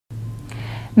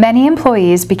Many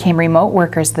employees became remote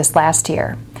workers this last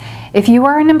year. If you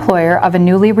are an employer of a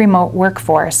newly remote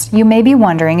workforce, you may be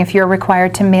wondering if you're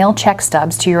required to mail check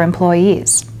stubs to your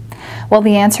employees. Well,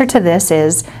 the answer to this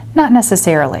is not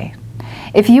necessarily.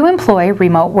 If you employ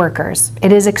remote workers,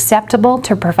 it is acceptable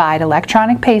to provide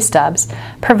electronic pay stubs,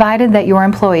 provided that your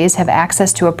employees have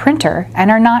access to a printer and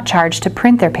are not charged to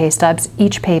print their pay stubs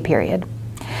each pay period.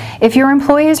 If your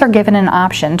employees are given an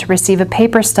option to receive a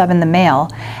paper stub in the mail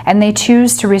and they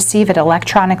choose to receive it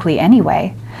electronically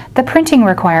anyway, the printing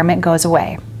requirement goes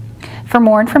away. For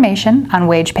more information on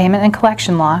wage payment and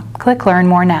collection law, click Learn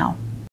More Now.